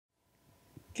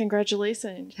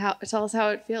Congratulations. Tell us how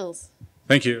it feels.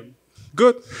 Thank you.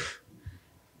 Good.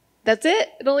 That's it?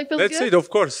 It only feels good? That's it, of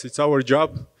course. It's our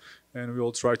job, and we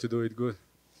all try to do it good.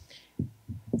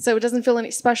 So it doesn't feel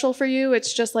any special for you?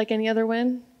 It's just like any other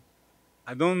win?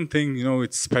 I don't think,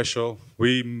 it's special.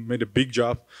 We made a big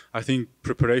job. I think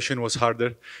preparation was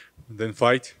harder than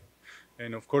fight.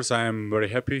 And of course, I am very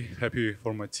happy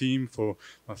for my team, for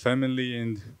my family,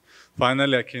 and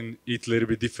finally I can eat a little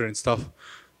bit different stuff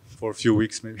for a few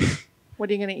weeks maybe. What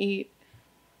are you going to eat?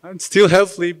 I'm still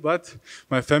healthy, but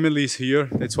my family is here.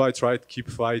 That's why I try to keep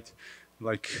fight,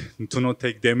 like to not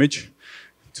take damage,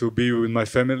 to be with my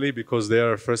family because they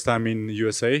are first time in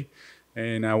USA,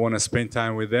 and I want to spend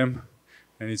time with them,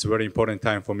 and it's a very important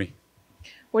time for me.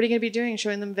 What are you going to be doing?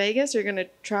 Showing them Vegas, or are you going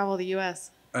to travel the U.S.?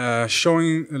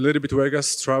 Showing a little bit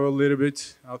Vegas, travel a little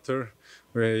bit. After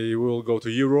we will go to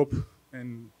Europe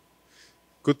and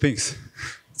good things.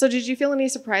 So did you feel any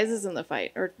surprises in the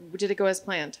fight, or did it go as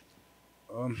planned?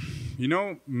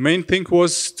 Main thing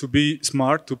was to be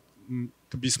smart,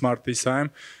 to be smart this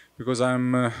time, because I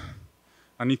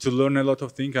need to learn a lot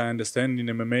of things I understand in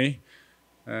MMA,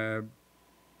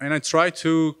 and I try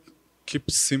to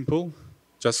keep simple,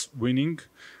 just winning,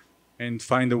 and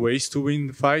find the ways to win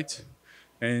the fight.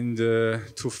 And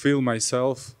to feel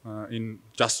myself in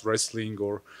just wrestling,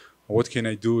 or what can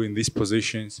I do in these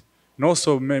positions. And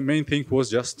also, main thing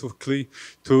was just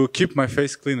to keep my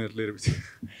face clean a little bit.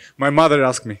 My mother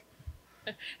asked me.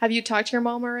 Have you talked to your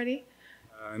mom already?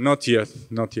 Not yet,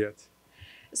 not yet.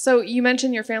 So you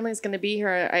mentioned your family is going to be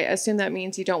here. I assume that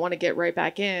means you don't want to get right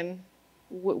back in.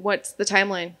 What's the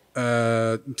timeline?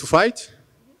 To fight?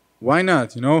 Why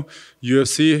not?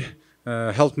 UFC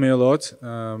helped me a lot.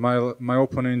 My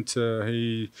opponent,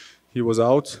 he was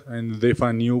out, and they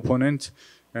find new opponent.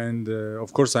 And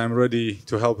of course, I'm ready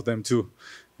to help them too.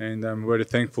 And I'm very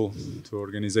thankful to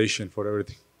organization for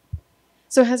everything.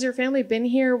 So has your family been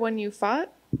here when you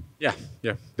fought? Yeah.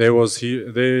 They was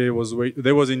here. They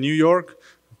was in New York.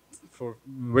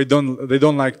 They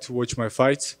don't like to watch my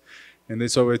fights, and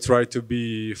that's why I try to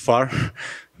be far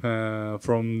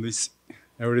from this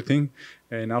everything.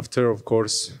 And after, of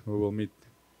course, we will meet.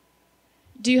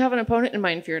 Do you have an opponent in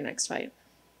mind for your next fight?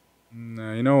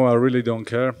 I really don't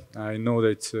care. I know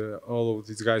that all of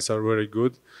these guys are very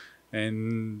good,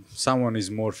 and someone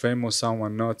is more famous,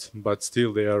 someone not, but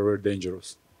still they are very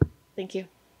dangerous. Thank you.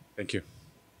 Thank you.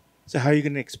 So how are you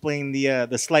going to explain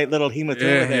the slight little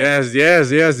hematoma there?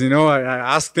 Yes. I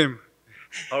asked him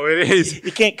how it is.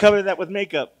 You can't cover that with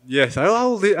makeup. Yes, I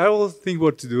will think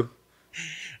what to do.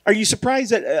 Are you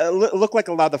surprised that it looked like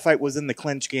a lot of the fight was in the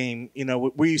clinch game?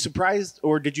 Were you surprised,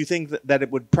 or did you think that it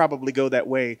would probably go that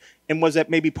way? And was that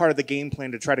maybe part of the game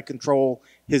plan to try to control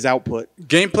his output?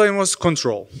 Game plan was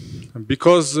control,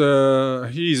 because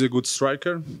he is a good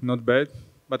striker, not bad.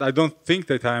 But I don't think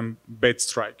that I'm a bad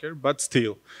striker, but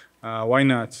still, why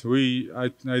not?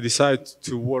 I decided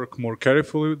to work more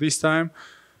carefully this time.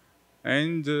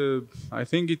 And I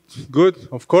think it's good.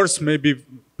 Of course, maybe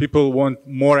people want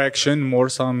more action, more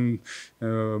some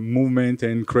movement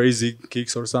and crazy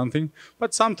kicks or something.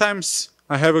 But sometimes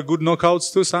I have a good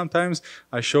knockouts too. Sometimes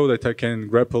I show that I can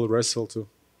grapple, wrestle too.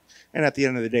 And at the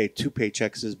end of the day, 2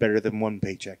 paychecks is better than 1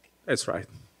 paycheck. That's right.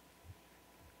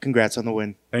 Congrats on the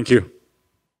win. Thank you.